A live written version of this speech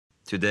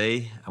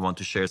Today, I want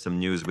to share some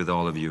news with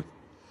all of you.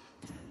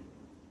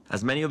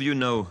 As many of you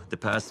know, the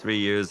past 3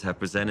 years have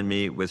presented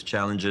me with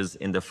challenges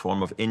in the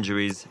form of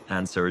injuries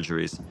and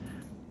surgeries.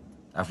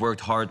 I've worked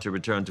hard to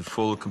return to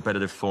full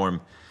competitive form,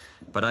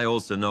 but I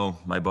also know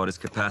my body's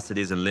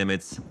capacities and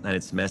limits, and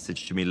its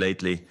message to me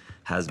lately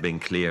has been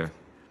clear.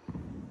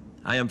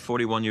 I am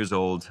 41 years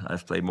old.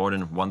 I've played more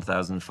than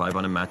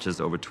 1,500 matches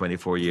over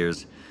 24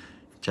 years.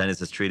 Tennis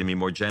has treated me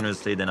more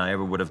generously than I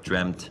ever would have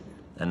dreamt,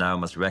 and now I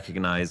must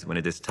recognize when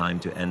it is time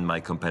to end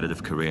my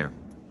competitive career.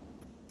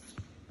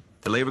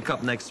 The Labour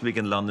Cup next week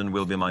in London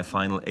will be my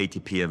final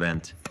ATP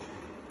event.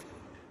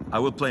 I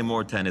will play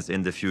more tennis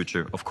in the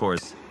future, of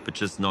course, but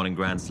just not in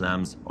Grand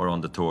Slams or on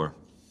the tour.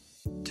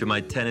 To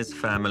my tennis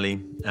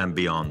family and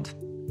beyond.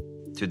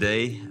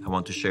 Today, I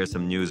want to share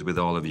some news with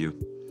all of you.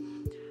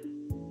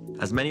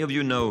 As many of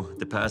you know,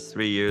 the past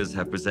 3 years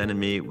have presented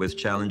me with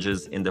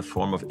challenges in the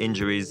form of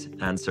injuries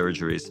and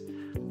surgeries.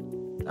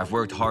 I've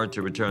worked hard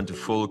to return to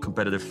full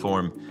competitive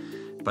form,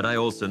 but I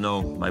also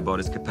know my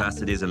body's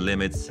capacities and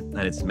limits, and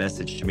its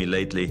message to me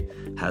lately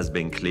has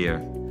been clear.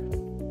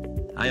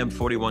 I am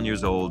 41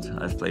 years old.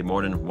 I've played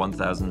more than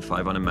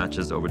 1,500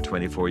 matches over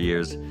 24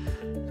 years.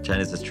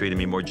 Tennis has treated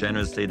me more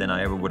generously than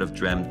I ever would have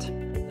dreamt,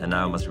 and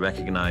now I must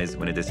recognize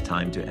when it is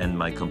time to end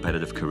my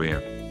competitive career.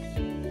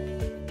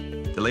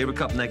 The Labour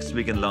Cup next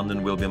week in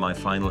London will be my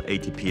final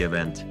ATP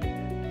event.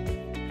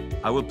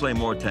 I will play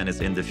more tennis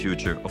in the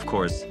future, of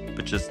course,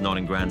 but just not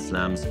in Grand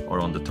Slams or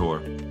on the tour.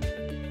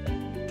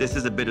 This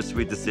is a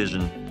bittersweet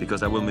decision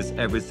because I will miss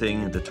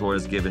everything the tour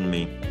has given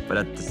me, but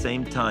at the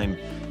same time,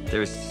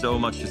 there is so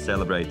much to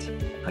celebrate.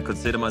 I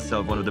consider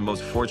myself one of the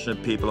most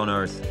fortunate people on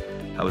earth.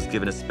 I was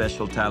given a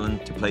special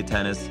talent to play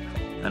tennis,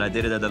 and I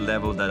did it at a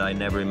level that I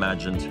never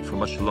imagined for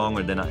much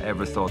longer than I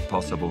ever thought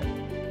possible.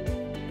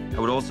 I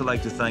would also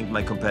like to thank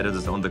my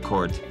competitors on the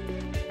court.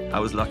 I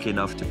was lucky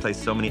enough to play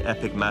so many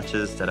epic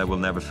matches that I will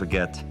never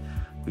forget.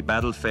 We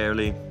battled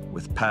fairly,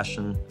 with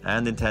passion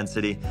and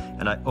intensity,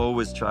 and I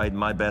always tried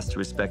my best to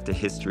respect the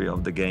history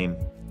of the game.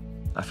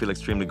 I feel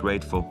extremely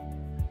grateful.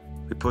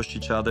 We pushed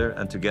each other,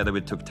 and together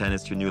we took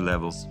tennis to new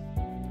levels.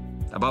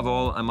 Above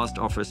all, I must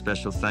offer a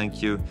special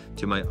thank you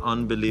to my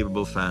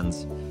unbelievable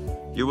fans.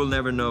 You will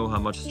never know how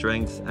much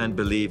strength and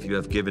belief you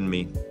have given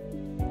me.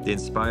 The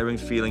inspiring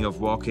feeling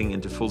of walking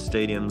into full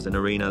stadiums and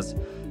arenas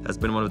has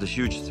been one of the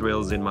huge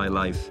thrills in my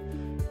life.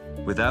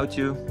 Without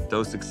you,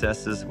 those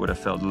successes would have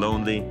felt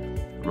lonely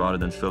rather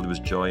than filled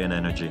with joy and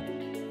energy.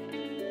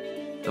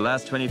 The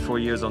last 24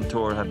 years on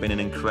tour have been an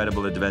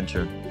incredible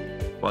adventure.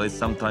 While it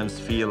sometimes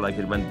feels like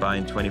it went by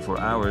in 24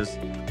 hours,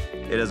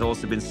 it has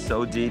also been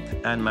so deep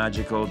and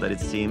magical that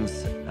it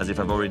seems as if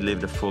I've already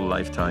lived a full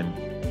lifetime.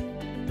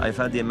 I've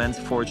had the immense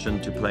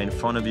fortune to play in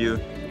front of you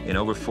in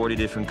over 40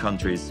 different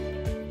countries.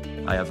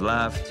 I have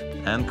laughed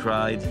and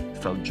cried,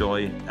 felt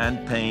joy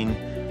and pain,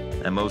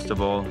 and most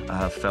of all, I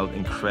have felt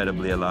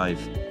incredibly alive.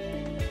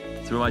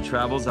 Through my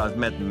travels, I've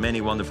met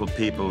many wonderful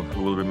people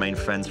who will remain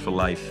friends for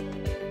life,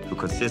 who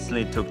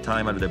consistently took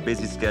time out of their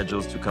busy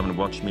schedules to come and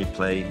watch me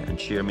play and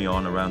cheer me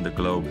on around the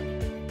globe.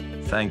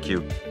 Thank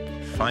you.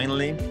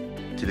 Finally,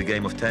 to the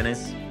game of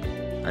tennis,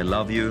 I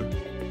love you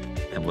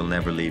and will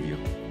never leave you.